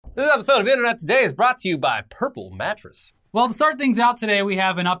This episode of Internet Today is brought to you by Purple Mattress. Well, to start things out today, we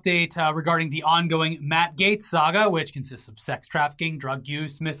have an update regarding the ongoing Matt Gaetz saga, which consists of sex trafficking, drug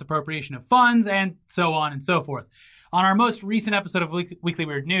use, misappropriation of funds, and so on and so forth. On our most recent episode of Weekly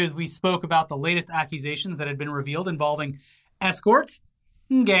Weird News, we spoke about the latest accusations that had been revealed involving escorts,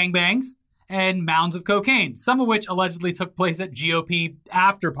 gangbangs, and mounds of cocaine, some of which allegedly took place at GOP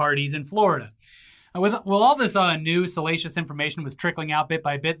after parties in Florida. With all this new salacious information was trickling out bit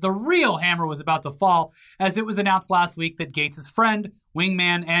by bit, the real hammer was about to fall as it was announced last week that Gaetz' friend,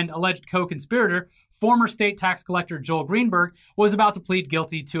 wingman, and alleged co-conspirator, former state tax collector Joel Greenberg, was about to plead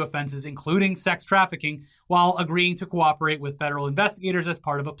guilty to offenses including sex trafficking while agreeing to cooperate with federal investigators as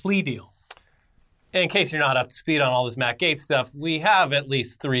part of a plea deal. In case you're not up to speed on all this Matt Gaetz stuff, we have at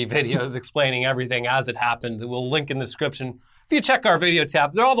least 3 videos explaining everything as it happened that we'll link in the description. If you check our video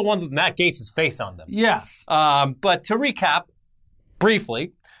tab, they're all the ones with Matt Gaetz' face on them. Yes. But to recap,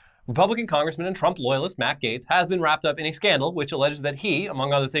 briefly, Republican Congressman and Trump loyalist Matt Gaetz has been wrapped up in a scandal which alleges that he,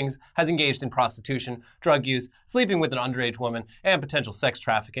 among other things, has engaged in prostitution, drug use, sleeping with an underage woman, and potential sex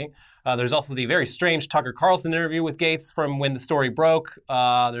trafficking. There's also the very strange Tucker Carlson interview with Gaetz from when the story broke.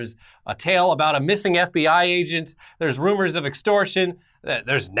 There's a tale about a missing FBI agent. There's rumors of extortion.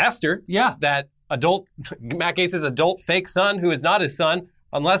 There's Nestor, that Matt Gaetz' adult fake son who is not his son,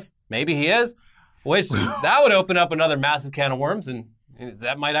 unless maybe he is, which that would open up another massive can of worms, and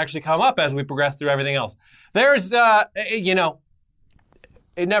that might actually come up as we progress through everything else. There's, it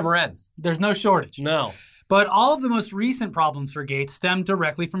never ends. There's no shortage. No. But all of the most recent problems for Gaetz stem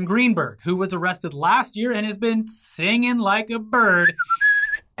directly from Greenberg, who was arrested last year and has been singing like a bird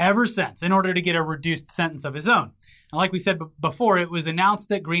ever since in order to get a reduced sentence of his own. And like we said before, it was announced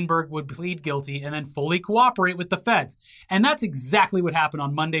that Greenberg would plead guilty and then fully cooperate with the feds. And that's exactly what happened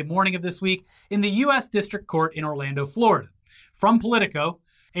on Monday morning of this week in the U.S. District Court in Orlando, Florida. From Politico,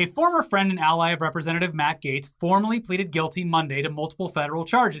 a former friend and ally of Representative Matt Gaetz formally pleaded guilty Monday to multiple federal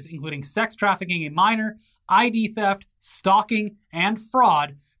charges, including sex trafficking a minor, ID theft, stalking, and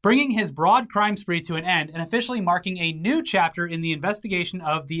fraud, bringing his broad crime spree to an end and officially marking a new chapter in the investigation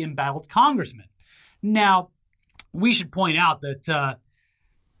of the embattled congressman. Now, we should point out that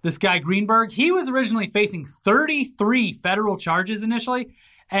this guy Greenberg, he was originally facing 33 federal charges initially,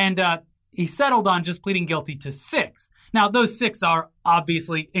 and he settled on just pleading guilty to 6. Now, those 6 are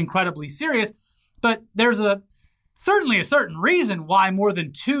obviously incredibly serious, but there's certainly a certain reason why more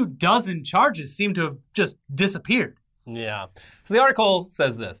than 24 charges seem to have just disappeared. Yeah. So the article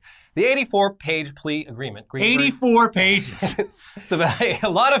says this. The 84-page plea agreement. 84 pages. It's about a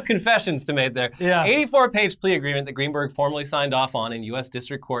lot of confessions to make there. Yeah. 84-page plea agreement that Greenberg formally signed off on in U.S.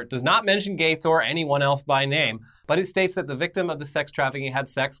 District Court does not mention Gaetz or anyone else by name, but it states that the victim of the sex trafficking had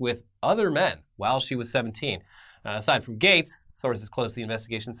sex with other men while she was 17. Aside from Gaetz, sources close to the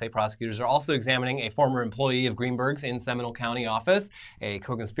investigation say prosecutors are also examining a former employee of Greenberg's in Seminole County office, a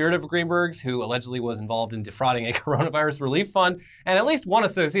co-conspirator of Greenberg's who allegedly was involved in defrauding a coronavirus relief fund, and at least one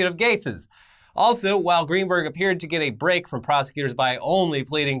associate of Gaetz's. Also, while Greenberg appeared to get a break from prosecutors by only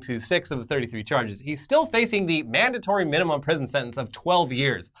pleading to 6 of the 33 charges, he's still facing the mandatory minimum prison sentence of 12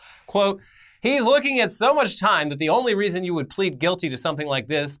 years. Quote, he's looking at so much time that the only reason you would plead guilty to something like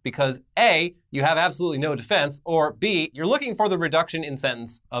this because A, you have absolutely no defense, or B, you're looking for the reduction in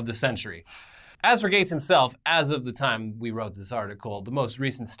sentence of the century. As for Gaetz himself, as of the time we wrote this article, the most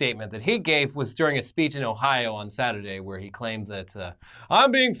recent statement that he gave was during a speech in Ohio on Saturday where he claimed that,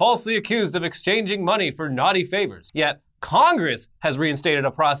 I'm being falsely accused of exchanging money for naughty favors. Yet, Congress has reinstated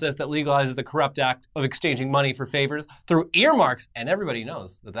a process that legalizes the corrupt act of exchanging money for favors through earmarks, and everybody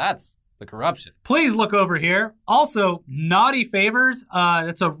knows that that's the corruption. Please look over here. Also, naughty favors.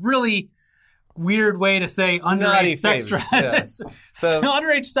 That's a really weird way to say underage sex trafficking. So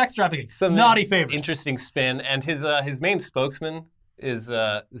underage sex trafficking. Some naughty favors. Interesting spin. And his main spokesman is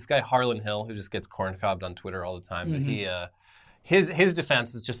this guy Harlan Hill, who just gets corncobbed on Twitter all the time. Mm-hmm. But his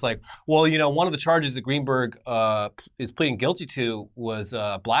defense is just like, well, one of the charges that Greenberg is pleading guilty to was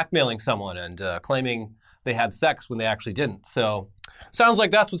blackmailing someone and claiming they had sex when they actually didn't. So sounds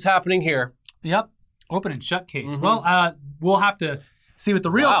like that's what's happening here. Yep. Open and shut case. Mm-hmm. Well, we'll have to see what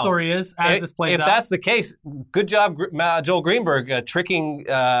the real story is as this plays out. If that's the case, good job, Joel Greenberg, tricking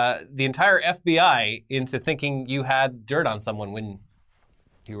the entire FBI into thinking you had dirt on someone when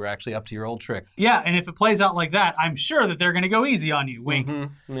you were actually up to your old tricks. Yeah, and if it plays out like that, I'm sure that they're going to go easy on you. Wink.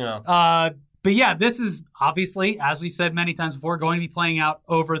 Mm-hmm. Yeah. But yeah, this is obviously, as we've said many times before, going to be playing out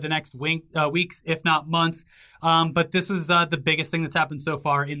over the next weeks, if not months. But this is the biggest thing that's happened so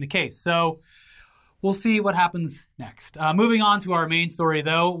far in the case. So we'll see what happens next. Moving on to our main story,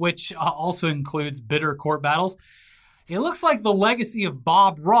 though, which also includes bitter court battles. It looks like the legacy of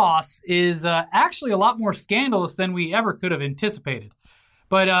Bob Ross is actually a lot more scandalous than we ever could have anticipated.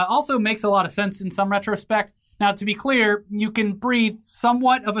 But also makes a lot of sense in some retrospect. Now, to be clear, you can breathe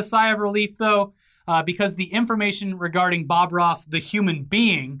somewhat of a sigh of relief, though, because the information regarding Bob Ross, the human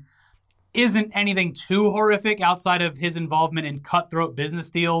being, isn't anything too horrific outside of his involvement in cutthroat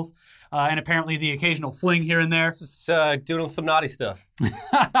business deals and apparently the occasional fling here and there. Just doing some naughty stuff.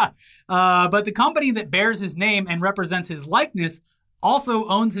 But the company that bears his name and represents his likeness also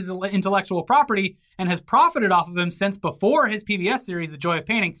owns his intellectual property and has profited off of him since before his PBS series, The Joy of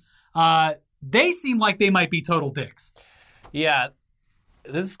Painting. They seem like they might be total dicks. Yeah,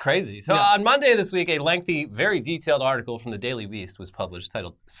 this is crazy. So on Monday this week, a lengthy, very detailed article from the Daily Beast was published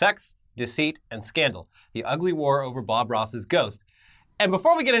titled Sex, Deceit, and Scandal, The Ugly War Over Bob Ross's Ghost. And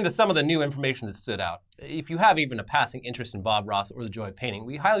before we get into some of the new information that stood out, if you have even a passing interest in Bob Ross or The Joy of Painting,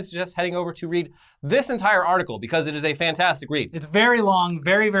 we highly suggest heading over to read this entire article because it is a fantastic read. It's very long,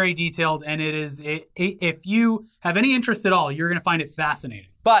 very, very detailed, and it is, if you have any interest at all, you're going to find it fascinating.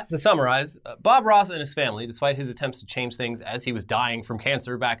 But to summarize, Bob Ross and his family, despite his attempts to change things as he was dying from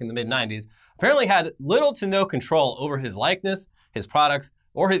cancer back in the mid-90s, apparently had little to no control over his likeness, his products,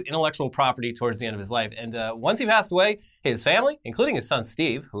 or his intellectual property towards the end of his life. And once he passed away, his family, including his son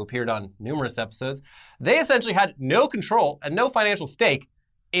Steve, who appeared on numerous episodes, they essentially had no control and no financial stake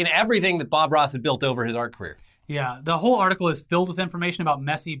in everything that Bob Ross had built over his art career. Yeah, the whole article is filled with information about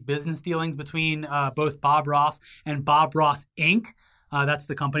messy business dealings between both Bob Ross and Bob Ross Inc. That's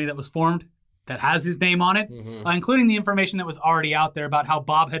the company that was formed that has his name on it, including the information that was already out there about how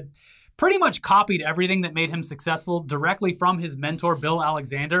Bob had pretty much copied everything that made him successful directly from his mentor, Bill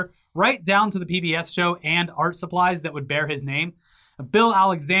Alexander, right down to the PBS show and art supplies that would bear his name. Bill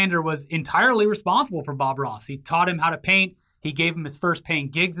Alexander was entirely responsible for Bob Ross. He taught him how to paint. He gave him his first paying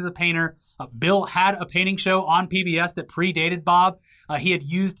gigs as a painter. Bill had a painting show on PBS that predated Bob. He had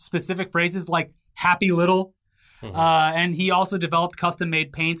used specific phrases like happy little, and he also developed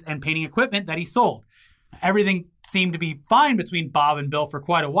custom-made paints and painting equipment that he sold. Everything seemed to be fine between Bob and Bill for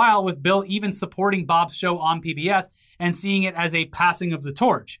quite a while, with Bill even supporting Bob's show on PBS and seeing it as a passing of the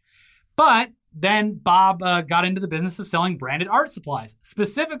torch. But then Bob got into the business of selling branded art supplies,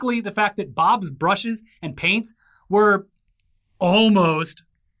 specifically the fact that Bob's brushes and paints were almost,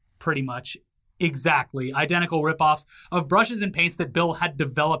 pretty much, exactly identical ripoffs of brushes and paints that Bill had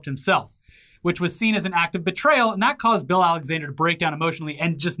developed himself, which was seen as an act of betrayal, and that caused Bill Alexander to break down emotionally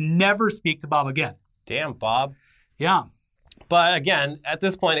and just never speak to Bob again. Damn, Bob. Yeah. But again, at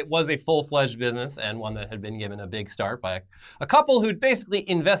this point, it was a full-fledged business and one that had been given a big start by a couple who'd basically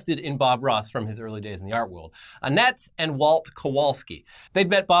invested in Bob Ross from his early days in the art world, Annette and Walt Kowalski. They'd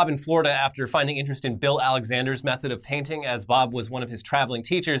met Bob in Florida after finding interest in Bill Alexander's method of painting, as Bob was one of his traveling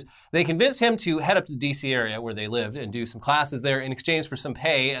teachers. They convinced him to head up to the D.C. area where they lived and do some classes there in exchange for some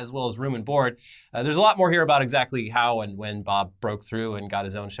pay as well as room and board. There's a lot more here about exactly how and when Bob broke through and got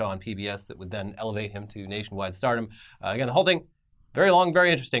his own show on PBS that would then elevate him to nationwide stardom. Again, the whole thing, very long,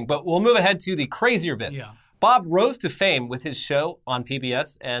 very interesting, but we'll move ahead to the crazier bits. Yeah. Bob rose to fame with his show on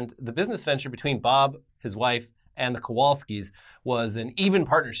PBS, and the business venture between Bob, his wife, and the Kowalskis was an even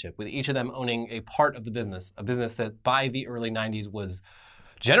partnership, with each of them owning a part of the business, a business that by the early 90s was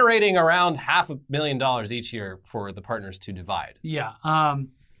generating around $500,000 each year for the partners to divide. Yeah.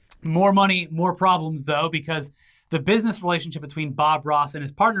 More money, more problems, though, because the business relationship between Bob Ross and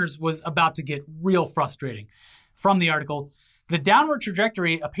his partners was about to get real frustrating. From the article, the downward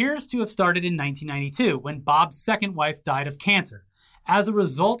trajectory appears to have started in 1992 when Bob's second wife died of cancer. As a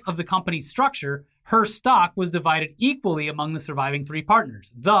result of the company's structure, her stock was divided equally among the surviving three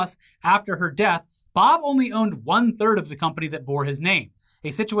partners. Thus, after her death, Bob only owned 1/3 of the company that bore his name,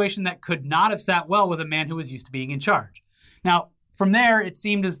 a situation that could not have sat well with a man who was used to being in charge. Now, from there, it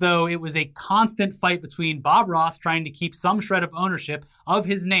seemed as though it was a constant fight between Bob Ross trying to keep some shred of ownership of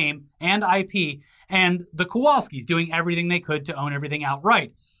his name and IP, and the Kowalskis doing everything they could to own everything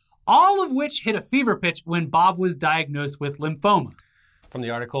outright, all of which hit a fever pitch when Bob was diagnosed with lymphoma. From the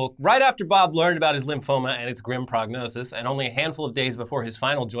article, right after Bob learned about his lymphoma and its grim prognosis, and only a handful of days before his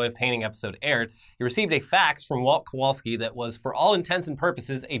final Joy of Painting episode aired, he received a fax from Walt Kowalski that was, for all intents and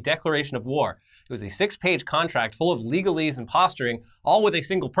purposes, a declaration of war. It was a 6-page contract full of legalese and posturing, all with a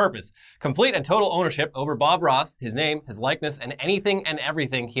single purpose: complete and total ownership over Bob Ross, his name, his likeness, and anything and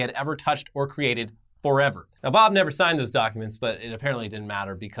everything he had ever touched or created forever. Now, Bob never signed those documents, but it apparently didn't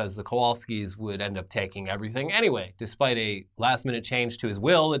matter because the Kowalskis would end up taking everything anyway, despite a last-minute change to his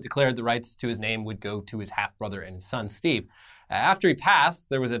will that declared the rights to his name would go to his half-brother and his son, Steve. After he passed,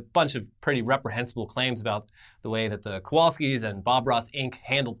 there was a bunch of pretty reprehensible claims about the way that the Kowalskis and Bob Ross Inc.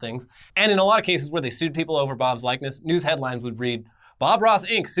 handled things. And in a lot of cases where they sued people over Bob's likeness, news headlines would read, Bob Ross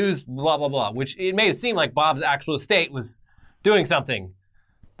Inc. sues blah, blah, blah, which it made it seem like Bob's actual estate was doing something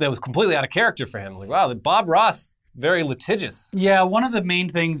that was completely out of character for him. Like, wow, Bob Ross, very litigious. Yeah, one of the main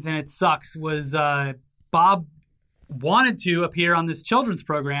things, and it sucks, was Bob wanted to appear on this children's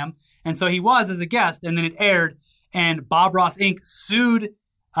program, and so he was as a guest, and then it aired, and Bob Ross Inc. sued,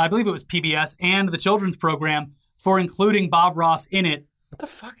 I believe it was PBS, and the children's program for including Bob Ross in it. What the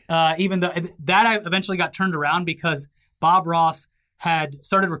fuck? Even though that eventually got turned around because Bob Ross had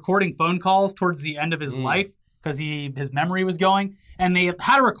started recording phone calls towards the end of his life because his memory was going, and they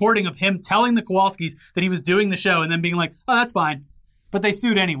had a recording of him telling the Kowalskis that he was doing the show and then being like, oh, that's fine. But they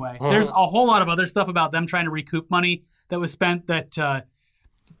sued anyway. There's a whole lot of other stuff about them trying to recoup money that was spent that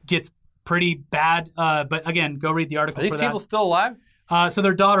gets pretty bad. But again, go read the article Are these for that. people still alive? So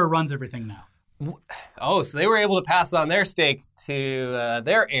their daughter runs everything now. Oh, so they were able to pass on their stake to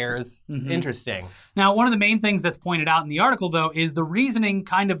their heirs. Interesting. Now, one of the main things that's pointed out in the article, though, is the reasoning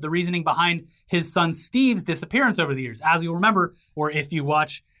behind his son Steve's disappearance over the years. As you'll remember, or if you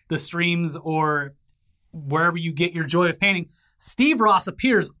watch the streams or wherever you get your joy of painting, Steve Ross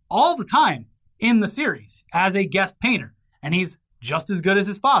appears all the time in the series as a guest painter, and he's just as good as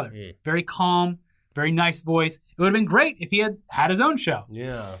his father. Very calm, very nice voice. It would have been great if he had had his own show.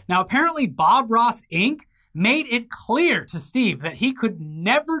 Yeah. Now, apparently, Bob Ross Inc. made it clear to Steve that he could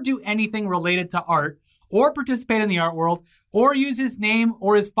never do anything related to art or participate in the art world or use his name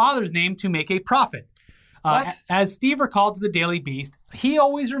or his father's name to make a profit. As Steve recalled to the Daily Beast, he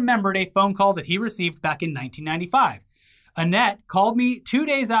always remembered a phone call that he received back in 1995. Annette called me 2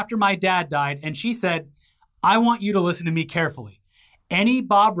 days after my dad died, and she said, I want you to listen to me carefully. Any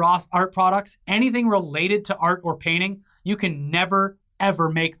Bob Ross art products, anything related to art or painting, you can never, ever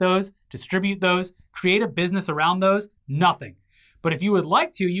make those, distribute those, create a business around those, nothing. But if you would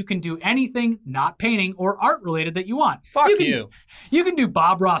like to, you can do anything not painting or art related that you want. Fuck you. You can do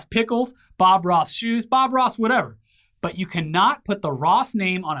Bob Ross pickles, Bob Ross shoes, Bob Ross whatever. But you cannot put the Ross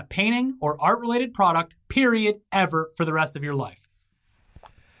name on a painting or art related product, period, ever for the rest of your life.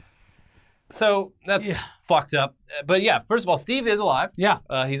 So that's fucked up. But yeah, first of all, Steve is alive. Yeah.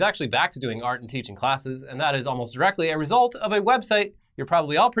 He's actually back to doing art and teaching classes, and that is almost directly a result of a website you're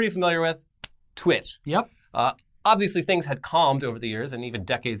probably all pretty familiar with, Twitch. Yep. Obviously, things had calmed over the years and even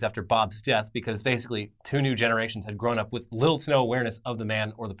decades after Bob's death because basically 2 new generations had grown up with little to no awareness of the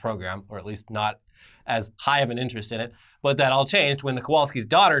man or the program, or at least not as high of an interest in it. But that all changed when the Kowalskis'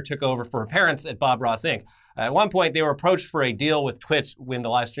 daughter took over for her parents at Bob Ross Inc. At one point, they were approached for a deal with Twitch when the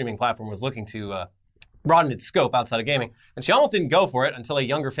live streaming platform was looking to broaden its scope outside of gaming. And she almost didn't go for it until a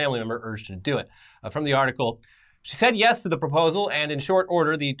younger family member urged her to do it. From the article, she said yes to the proposal, and in short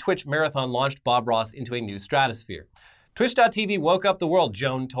order, the Twitch marathon launched Bob Ross into a new stratosphere. Twitch.tv woke up the world,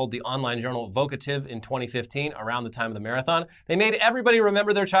 Joan told the online journal Vocative in 2015 around the time of the marathon. They made everybody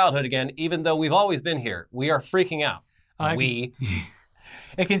remember their childhood again, even though we've always been here. We are freaking out.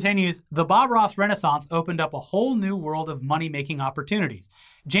 It continues, the Bob Ross Renaissance opened up a whole new world of money-making opportunities.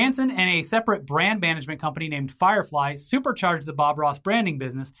 Jansen and a separate brand management company named Firefly supercharged the Bob Ross branding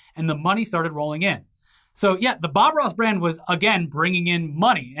business, and the money started rolling in. So yeah, the Bob Ross brand was, again, bringing in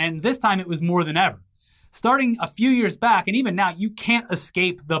money, and this time it was more than ever. Starting a few years back, and even now, you can't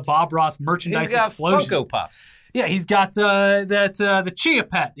escape the Bob Ross merchandise explosion. He's got Funko Pops. Yeah, he's got the Chia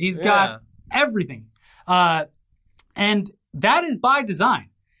Pet. He's got everything. And that is by design.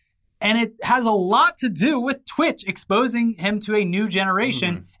 And it has a lot to do with Twitch exposing him to a new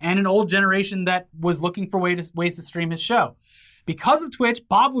generation and an old generation that was looking for ways to stream his show. Because of Twitch,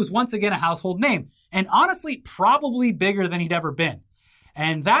 Bob was once again a household name, and honestly, probably bigger than he'd ever been.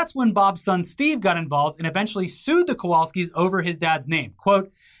 And that's when Bob's son Steve got involved and eventually sued the Kowalskis over his dad's name.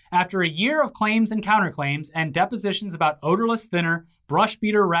 Quote, after a year of claims and counterclaims and depositions about odorless thinner, brush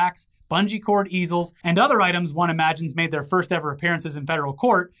beater racks, bungee cord easels, and other items one imagines made their first ever appearances in federal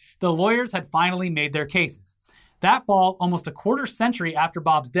court, the lawyers had finally made their cases. That fall, almost a quarter century after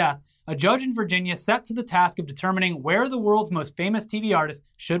Bob's death, a judge in Virginia set to the task of determining where the world's most famous TV artist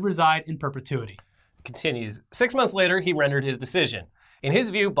should reside in perpetuity. Continues. 6 months later, he rendered his decision. In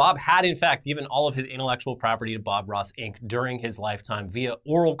his view, Bob had in fact given all of his intellectual property to Bob Ross Inc. during his lifetime via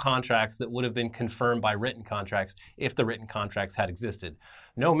oral contracts that would have been confirmed by written contracts if the written contracts had existed.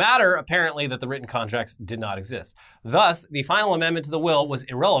 No matter, apparently, that the written contracts did not exist. Thus, the final amendment to the will was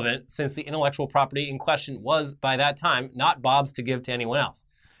irrelevant since the intellectual property in question was, by that time, not Bob's to give to anyone else.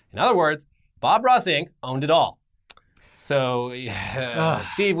 In other words, Bob Ross Inc. owned it all. So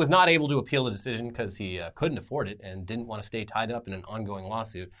Steve was not able to appeal the decision because he couldn't afford it and didn't want to stay tied up in an ongoing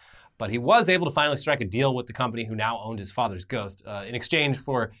lawsuit. But he was able to finally strike a deal with the company who now owned his father's ghost. In exchange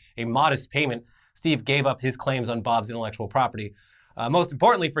for a modest payment, Steve gave up his claims on Bob's intellectual property. Most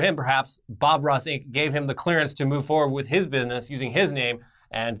importantly for him, perhaps, Bob Ross Inc. gave him the clearance to move forward with his business using his name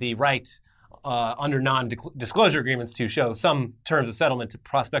and the right under non-disclosure agreements to show some terms of settlement to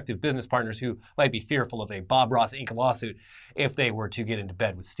prospective business partners who might be fearful of a Bob Ross Inc. lawsuit if they were to get into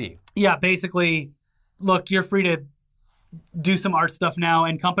bed with Steve. Yeah, basically, look, you're free to do some art stuff now,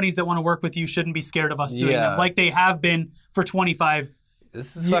 and companies that want to work with you shouldn't be scared of us suing them, like they have been for 25 years.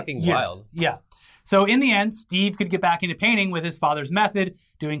 This is fucking wild. Yeah. So in the end, Steve could get back into painting with his father's method,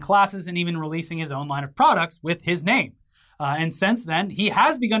 doing classes, and even releasing his own line of products with his name. And since then, he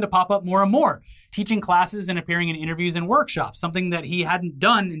has begun to pop up more and more, teaching classes and appearing in interviews and workshops, something that he hadn't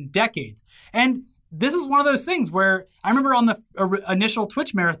done in decades. And this is one of those things where I remember on the initial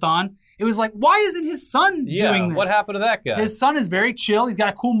Twitch marathon, it was like, why isn't his son doing this? What happened to that guy? His son is very chill. He's got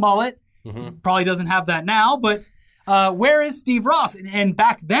a cool mullet. Probably doesn't have that now, but where is Steve Ross? And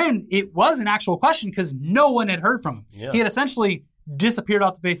back then, it was an actual question because no one had heard from him. Yeah. He had essentially disappeared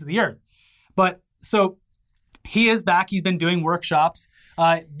off the face of the earth. But so he is back. He's been doing workshops.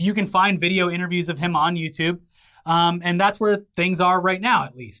 You can find video interviews of him on YouTube. And that's where things are right now,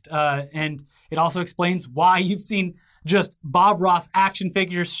 at least. And it also explains why you've seen just Bob Ross action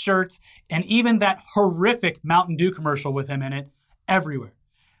figures, shirts, and even that horrific Mountain Dew commercial with him in it everywhere.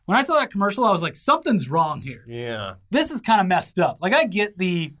 When I saw that commercial, I was like, something's wrong here. Yeah. This is kind of messed up. Like, I get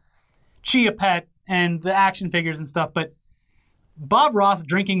the Chia Pet and the action figures and stuff, but Bob Ross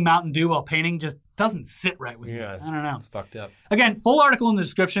drinking Mountain Dew while painting just doesn't sit right with me. I don't know. It's fucked up. Again, full article in the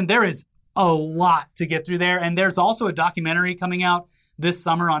description. There is a lot to get through there. And there's also a documentary coming out this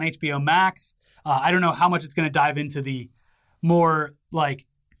summer on HBO Max. I don't know how much it's going to dive into the more like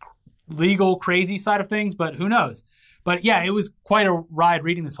legal crazy side of things, but who knows? But yeah, it was quite a ride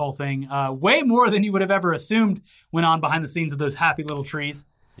reading this whole thing. Way more than you would have ever assumed went on behind the scenes of those happy little trees.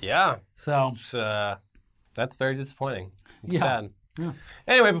 Yeah. So that's very disappointing. It's sad. Yeah.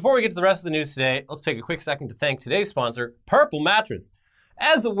 Anyway, before we get to the rest of the news today, let's take a quick second to thank today's sponsor, Purple Mattress.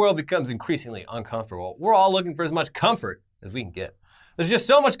 As the world becomes increasingly uncomfortable, we're all looking for as much comfort as we can get. There's just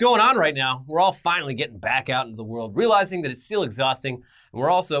so much going on right now. We're all finally getting back out into the world, realizing that it's still exhausting, and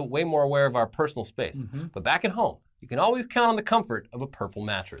we're also way more aware of our personal space. But back at home, you can always count on the comfort of a Purple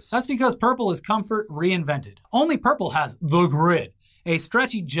mattress. That's because Purple is comfort reinvented. Only Purple has The Grid, a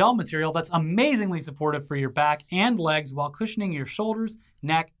stretchy gel material that's amazingly supportive for your back and legs while cushioning your shoulders,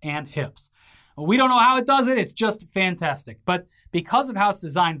 neck, and hips. We don't know how it does it. It's just fantastic. But because of how it's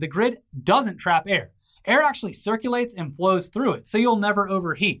designed, the Grid doesn't trap air. Air actually circulates and flows through it, so you'll never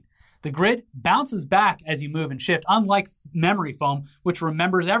overheat. The Grid bounces back as you move and shift, unlike memory foam, which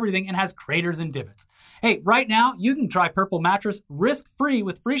remembers everything and has craters and divots. Hey, right now, you can try Purple Mattress risk-free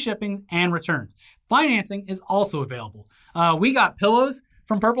with free shipping and returns. Financing is also available. We got pillows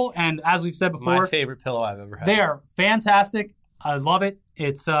from Purple, and as we've said before, my favorite pillow I've ever had. They are fantastic. I love it.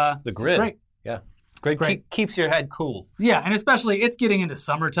 It's the Grid. It's great. Yeah. Great. Keeps your head cool. Yeah, and especially it's getting into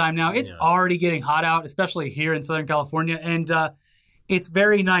summertime now. It's already getting hot out, especially here in Southern California, and it's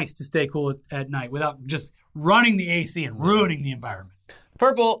very nice to stay cool at night without just running the AC and ruining the environment.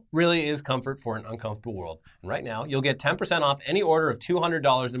 Purple really is comfort for an uncomfortable world. And right now, you'll get 10% off any order of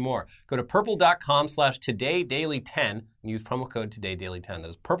 $200 or more. Go to purple.com/todaydaily10 and use promo code todaydaily10. That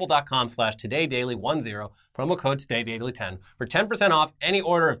is purple.com/todaydaily10, promo code todaydaily10 for 10% off any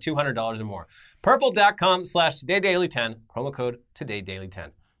order of $200 or more. Purple.com/todaydaily10, promo code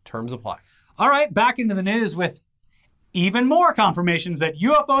todaydaily10. Terms apply. All right, back into the news with even more confirmations that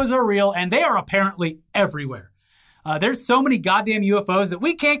UFOs are real, and they are apparently everywhere. There's so many goddamn UFOs that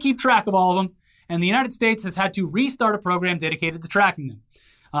we can't keep track of all of them, and the United States has had to restart a program dedicated to tracking them.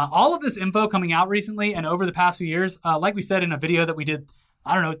 All of this info coming out recently and over the past few years, like we said in a video that we did,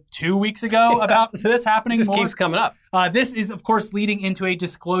 2 weeks ago about this happening. It just keeps coming up. This is, of course, leading into a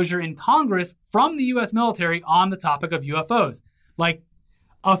disclosure in Congress from the U.S. military on the topic of UFOs. Like,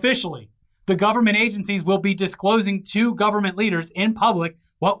 officially, the government agencies will be disclosing to government leaders in public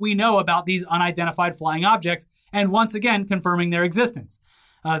what we know about these unidentified flying objects, and once again confirming their existence.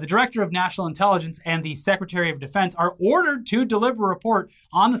 The Director of National Intelligence and the Secretary of Defense are ordered to deliver a report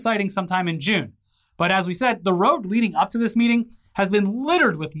on the sighting sometime in June. But as we said, the road leading up to this meeting has been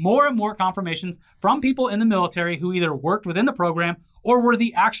littered with more and more confirmations from people in the military who either worked within the program or were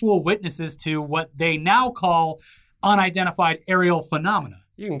the actual witnesses to what they now call unidentified aerial phenomena.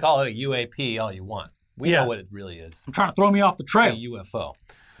 You can call it a UAP all you want. We know what it really is. I'm trying to throw me off the trail. A UFO.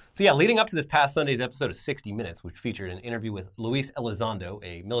 So yeah, leading up to this past Sunday's episode of 60 Minutes, which featured an interview with Luis Elizondo,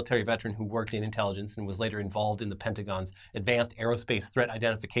 a military veteran who worked in intelligence and was later involved in the Pentagon's Advanced Aerospace Threat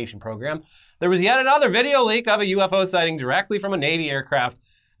Identification Program, there was yet another video leak of a UFO sighting directly from a Navy aircraft,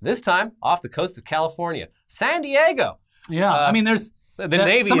 this time off the coast of California, San Diego. Yeah, I mean, there's... The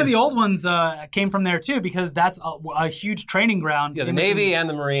Navy some of the old ones came from there too, because that's a huge training ground. Yeah, the Navy and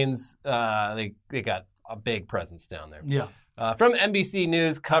the Marines, they got a big presence down there. Yeah. From NBC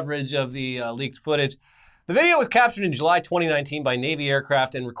News coverage of the leaked footage, the video was captured in July 2019 by Navy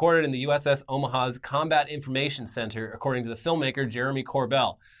aircraft and recorded in the USS Omaha's Combat Information Center, according to the filmmaker Jeremy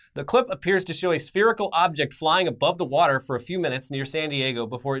Corbell. The clip appears to show a spherical object flying above the water for a few minutes near San Diego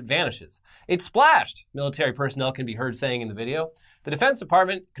before it vanishes. It splashed, military personnel can be heard saying in the video. The Defense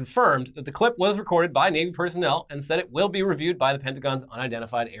Department confirmed that the clip was recorded by Navy personnel and said it will be reviewed by the Pentagon's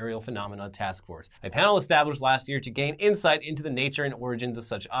Unidentified Aerial Phenomena Task Force, a panel established last year to gain insight into the nature and origins of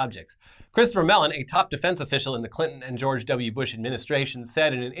such objects. Christopher Mellon, a top defense official in the Clinton and George W. Bush administration,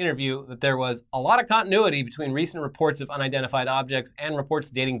 said in an interview that there was a lot of continuity between recent reports of unidentified objects and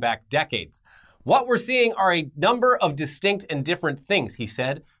reports dating back decades. What we're seeing are a number of distinct and different things, he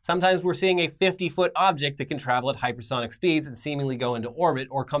said. Sometimes we're seeing a 50-foot object that can travel at hypersonic speeds and seemingly go into orbit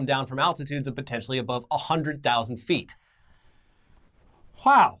or come down from altitudes of potentially above 100,000 feet.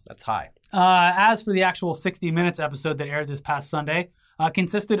 Wow. That's high. As for the actual 60 Minutes episode that aired this past Sunday,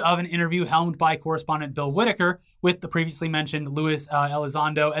 consisted of an interview helmed by correspondent Bill Whitaker with the previously mentioned Luis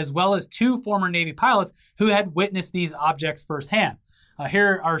Elizondo, as well as two former Navy pilots who had witnessed these objects firsthand.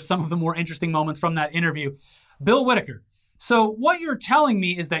 Here are some of the more interesting moments from that interview. Bill Whitaker. So what you're telling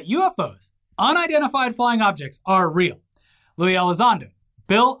me is that UFOs, unidentified flying objects, are real. Luis Elizondo.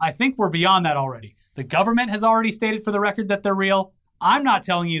 Bill, I think we're beyond that already. The government has already stated for the record that they're real. I'm not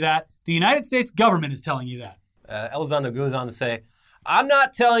telling you that. The United States government is telling you that. Elizondo goes on to say, I'm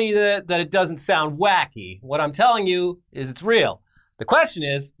not telling you that it doesn't sound wacky. What I'm telling you is it's real. The question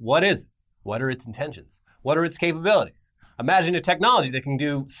is, what is it? What are its intentions? What are its capabilities? Imagine a technology that can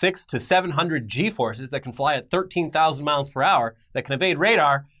do 600 to 700 G-forces, that can fly at 13,000 miles per hour, that can evade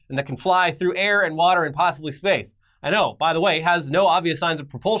radar, and that can fly through air and water and possibly space. I know, by the way, has no obvious signs of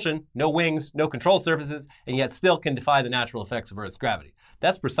propulsion, no wings, no control surfaces, and yet still can defy the natural effects of Earth's gravity.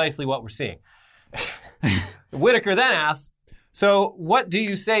 That's precisely what we're seeing. Whitaker then asks, so what do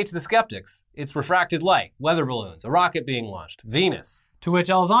you say to the skeptics? It's refracted light, weather balloons, a rocket being launched, Venus. To which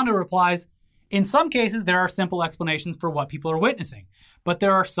Elizondo replies, in some cases, there are simple explanations for what people are witnessing, but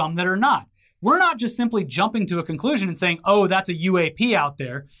there are some that are not. We're not just simply jumping to a conclusion and saying, oh, that's a UAP out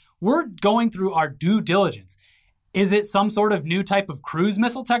there. We're going through our due diligence. Is it some sort of new type of cruise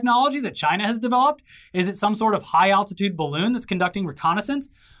missile technology that China has developed? Is it some sort of high-altitude balloon that's conducting reconnaissance?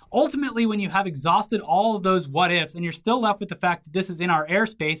 Ultimately, when you have exhausted all of those what-ifs and you're still left with the fact that this is in our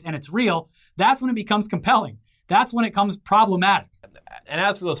airspace and it's real, that's when it becomes compelling. That's when it becomes problematic. And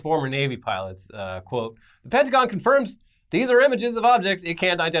as for those former Navy pilots, quote, the Pentagon confirms these are images of objects it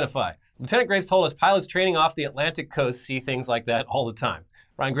can't identify. Lieutenant Graves told us pilots training off the Atlantic coast see things like that all the time.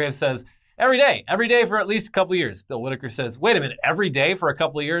 Ryan Graves says, every day for at least a couple of years. Bill Whitaker says, wait a minute, every day for a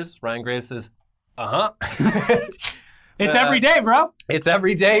couple of years? Ryan Graves says, uh-huh. It's every day, bro. It's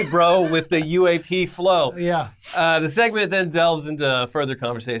every day, bro, with the UAP flow. Yeah. The segment then delves into further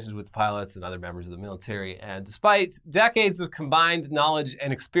conversations with pilots and other members of the military. And despite decades of combined knowledge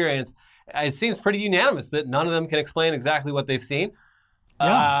and experience, it seems pretty unanimous that none of them can explain exactly what they've seen.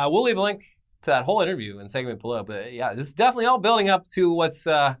 Yeah. We'll leave a link to that whole interview in the segment below. But yeah, this is definitely all building up to what's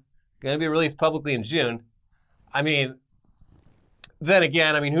going to be released publicly in June. I mean, then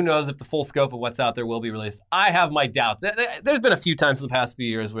again, who knows if the full scope of what's out there will be released. I have my doubts. There's been a few times in the past few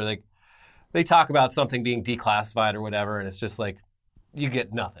years where they talk about something being declassified or whatever, and it's just like, you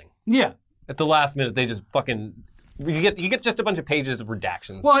get nothing. Yeah. At the last minute, they just fucking, you get just a bunch of pages of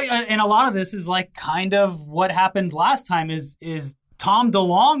redactions. Well, and a lot of this is like kind of what happened last time is Tom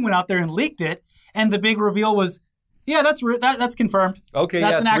DeLonge went out there and leaked it, and the big reveal was, yeah, that's confirmed. Okay,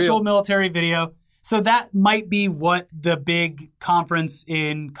 that's yeah, an actual real. Military video. So that might be what the big conference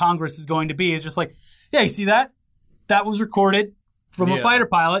in Congress is going to be. It's just like, yeah, you see that? That was recorded from a fighter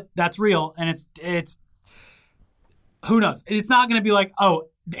pilot. That's real. And it's who knows? It's not going to be like, oh,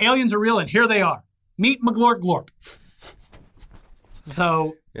 the aliens are real and here they are. Meet McGlorp Glorp.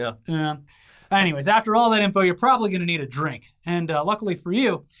 So, yeah. Anyways, after all that info, you're probably going to need a drink. And luckily for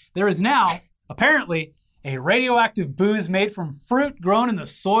you, there is now, apparently, a radioactive booze made from fruit grown in the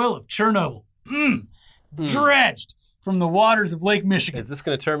soil of Chernobyl. Dredged from the waters of Lake Michigan. Is this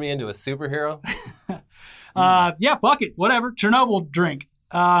going to turn me into a superhero? Yeah, fuck it. Whatever. Chernobyl drink.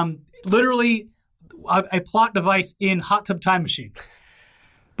 Literally a plot device in Hot Tub Time Machine.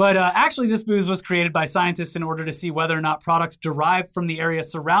 But actually, this booze was created by scientists in order to see whether or not products derived from the area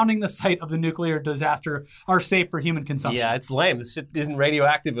surrounding the site of the nuclear disaster are safe for human consumption. Yeah, it's lame. This shit isn't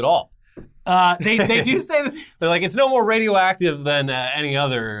radioactive at all. They do say that They're like, it's no more radioactive than any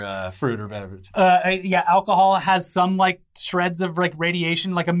other fruit or beverage. yeah, alcohol has some like shreds of like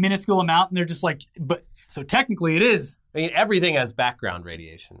radiation, like a minuscule amount, and they're just like, but so technically it is. I mean, everything has background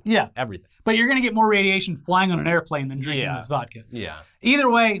radiation. Yeah, everything. But you're gonna get more radiation flying on an airplane than drinking this vodka. Yeah. Either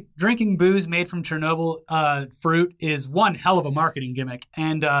way, drinking booze made from Chernobyl fruit is one hell of a marketing gimmick,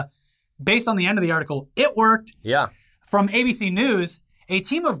 and based on the end of the article, it worked. Yeah. From ABC News. A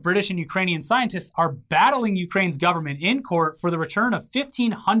team of British and Ukrainian scientists are battling Ukraine's government in court for the return of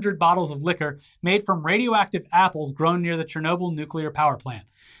 1,500 bottles of liquor made from radioactive apples grown near the Chernobyl nuclear power plant.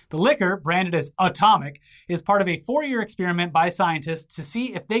 The liquor, branded as Atomic, is part of a 4-year experiment by scientists to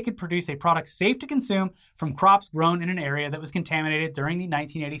see if they could produce a product safe to consume from crops grown in an area that was contaminated during the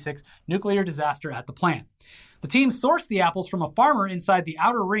 1986 nuclear disaster at the plant. The team sourced the apples from a farmer inside the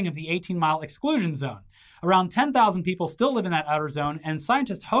outer ring of the 18-mile exclusion zone. Around 10,000 people still live in that outer zone, and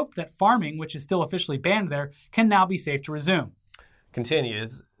scientists hope that farming, which is still officially banned there, can now be safe to resume.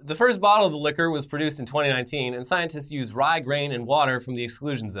 Continues. The first bottle of the liquor was produced in 2019, and scientists used rye grain and water from the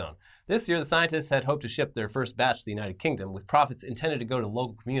exclusion zone. This year, the scientists had hoped to ship their first batch to the United Kingdom, with profits intended to go to the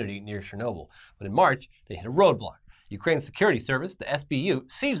local community near Chernobyl. But in March, they hit a roadblock. Ukraine's security service, the SBU,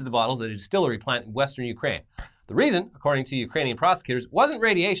 seized the bottles at a distillery plant in western Ukraine. The reason, according to Ukrainian prosecutors, wasn't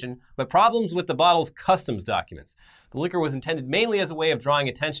radiation, but problems with the bottle's customs documents. The liquor was intended mainly as a way of drawing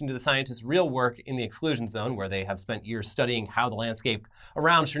attention to the scientists' real work in the exclusion zone, where they have spent years studying how the landscape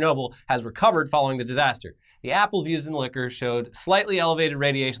around Chernobyl has recovered following the disaster. The apples used in the liquor showed slightly elevated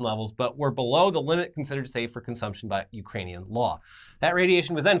radiation levels, but were below the limit considered safe for consumption by Ukrainian law. That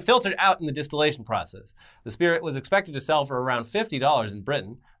radiation was then filtered out in the distillation process. The spirit was expected to sell for around $50 in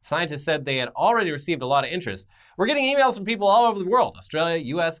Britain. Scientists said they had already received a lot of interest. We're getting emails from people all over the world, Australia,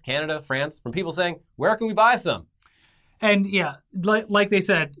 US, Canada, France, from people saying, where can we buy some? And yeah, like they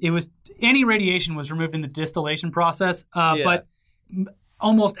said, it was any radiation was removed in the distillation process, but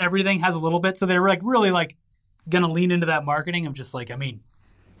almost everything has a little bit. So they're like really like going to lean into that marketing of just like, I mean,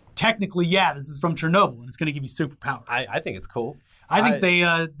 technically, yeah, this is from Chernobyl and it's going to give you superpowers. I think it's cool. I think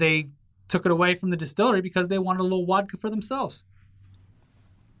they took it away from the distillery because they wanted a little vodka for themselves.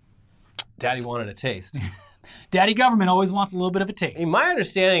 Daddy wanted a taste. Daddy government always wants a little bit of a taste. I mean, my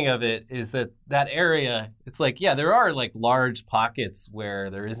understanding of it is that area, it's like, yeah, there are like large pockets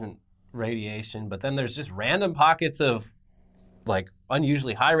where there isn't radiation, but then there's just random pockets of like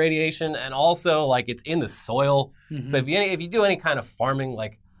unusually high radiation, and also like it's in the soil. Mm-hmm. So if you do any kind of farming,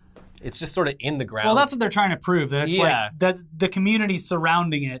 like it's just sort of in the ground. Well, that's what they're trying to prove, that it's like that the communities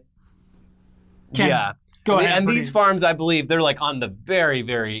surrounding it can go ahead. And these farms, I believe, they're like on the very,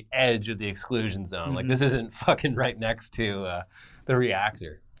 very edge of the exclusion zone. Mm-hmm. Like this isn't fucking right next to the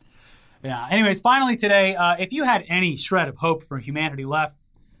reactor. Yeah. Anyways, finally today, if you had any shred of hope for humanity left,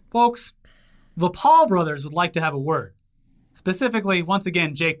 folks, the Paul brothers would like to have a word. Specifically, once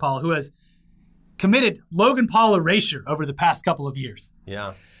again, Jake Paul, who has committed Logan Paul erasure over the past couple of years.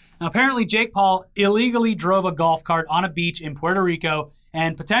 Yeah. Now, apparently, Jake Paul illegally drove a golf cart on a beach in Puerto Rico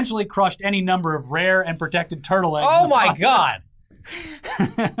and potentially crushed any number of rare and protected turtle eggs. Oh my God!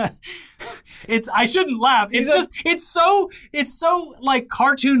 I shouldn't laugh. It's so like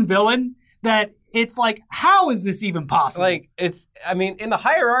cartoon villain that it's like, how is this even possible? Like in the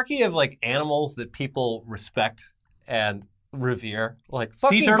hierarchy of like animals that people respect and revere, like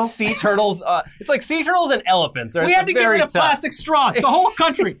sea turtles. It's like sea turtles and elephants. We had to get rid of plastic straws, the whole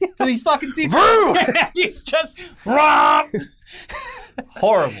country, for these fucking sea turtles. It's just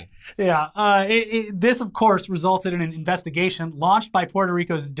horrible. Yeah. This, of course, resulted in an investigation launched by Puerto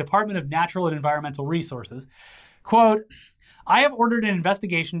Rico's Department of Natural and Environmental Resources. Quote, I have ordered an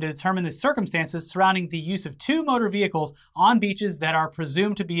investigation to determine the circumstances surrounding the use of 2 motor vehicles on beaches that are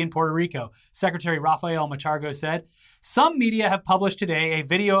presumed to be in Puerto Rico, Secretary Rafael Machargo said. Some media have published today a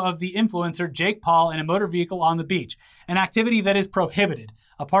video of the influencer Jake Paul in a motor vehicle on the beach, an activity that is prohibited,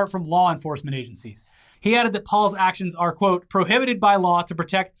 apart from law enforcement agencies. He added that Paul's actions are, quote, prohibited by law to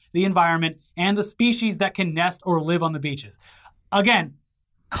protect the environment and the species that can nest or live on the beaches. Again,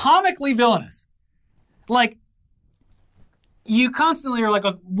 comically villainous. Like, you constantly are like,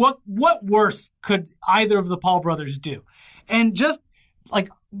 what worse could either of the Paul brothers do? And just like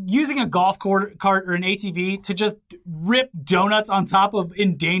using a golf cart or an ATV to just rip donuts on top of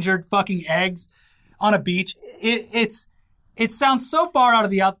endangered fucking eggs on a beach, it sounds so far out of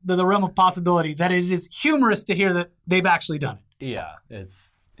the realm of possibility that it is humorous to hear that they've actually done it. Yeah,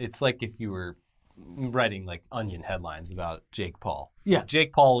 it's like if you were writing like onion headlines about Jake Paul. Yeah.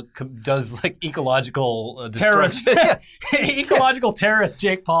 Jake Paul does like ecological Terrorist. destruction. Ecological terrorist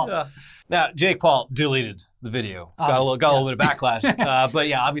Jake Paul. Yeah. Now, Jake Paul deleted the video. Got a little bit of backlash. But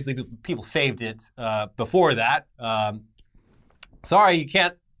yeah, obviously people saved it before that. Sorry, you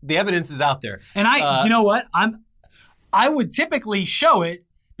can't. The evidence is out there. And you know what? I would typically show it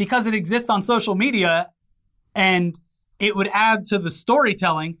because it exists on social media and it would add to the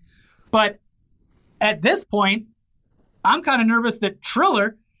storytelling. But at this point, I'm kind of nervous that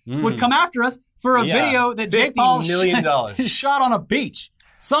Triller would come after us for a video that Jake Paul $50 million. shot on a beach.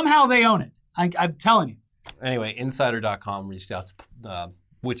 Somehow they own it. I'm telling you. Anyway, Insider.com reached out to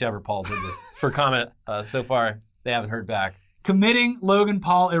whichever Paul did this for comment. So far, they haven't heard back. Committing Logan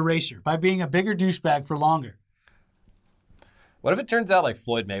Paul erasure by being a bigger douchebag for longer. What if it turns out like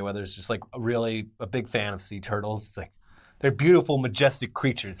Floyd Mayweather's just like really a big fan of sea turtles? It's like they're beautiful, majestic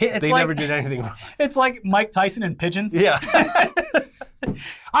creatures. They never did anything wrong. It's like Mike Tyson and pigeons. Yeah.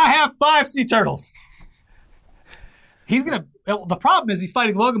 I have 5 sea turtles. The problem is he's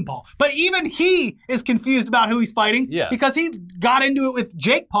fighting Logan Paul. But even he is confused about who he's fighting because he got into it with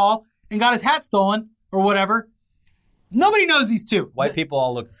Jake Paul and got his hat stolen or whatever. Nobody knows these two. White people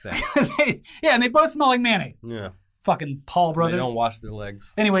all look the same. And they both smell like mayonnaise. Yeah. Fucking Paul brothers. They don't wash their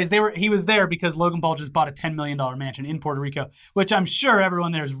legs. Anyways, he was there because Logan Paul just bought a $10 million mansion in Puerto Rico, which I'm sure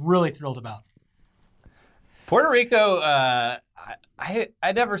everyone there is really thrilled about. Puerto Rico,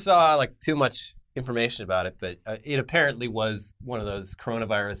 I never saw like too much information about it, but it apparently was one of those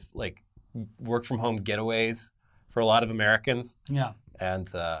coronavirus like work from home getaways for a lot of Americans. Yeah.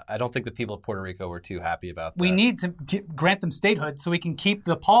 And I don't think the people of Puerto Rico were too happy about that. We need to grant them statehood so we can keep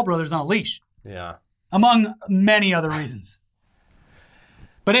the Paul brothers on a leash. Yeah. Among many other reasons.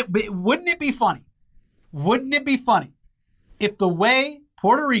 But wouldn't it be funny? Wouldn't it be funny if the way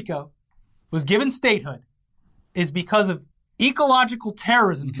Puerto Rico was given statehood is because of ecological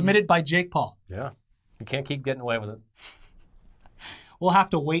terrorism committed by Jake Paul? Yeah. You can't keep getting away with it. We'll have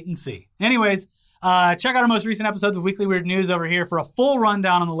to wait and see. Anyways, check out our most recent episodes of Weekly Weird News over here for a full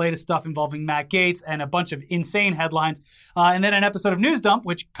rundown on the latest stuff involving Matt Gaetz and a bunch of insane headlines. And then an episode of News Dump,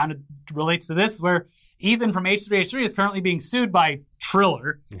 which kind of relates to this, where Ethan from H3H3 is currently being sued by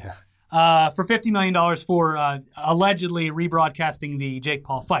Triller for $50 million for allegedly rebroadcasting the Jake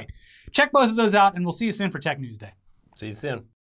Paul fight. Check both of those out, and we'll see you soon for Tech News Day. See you soon.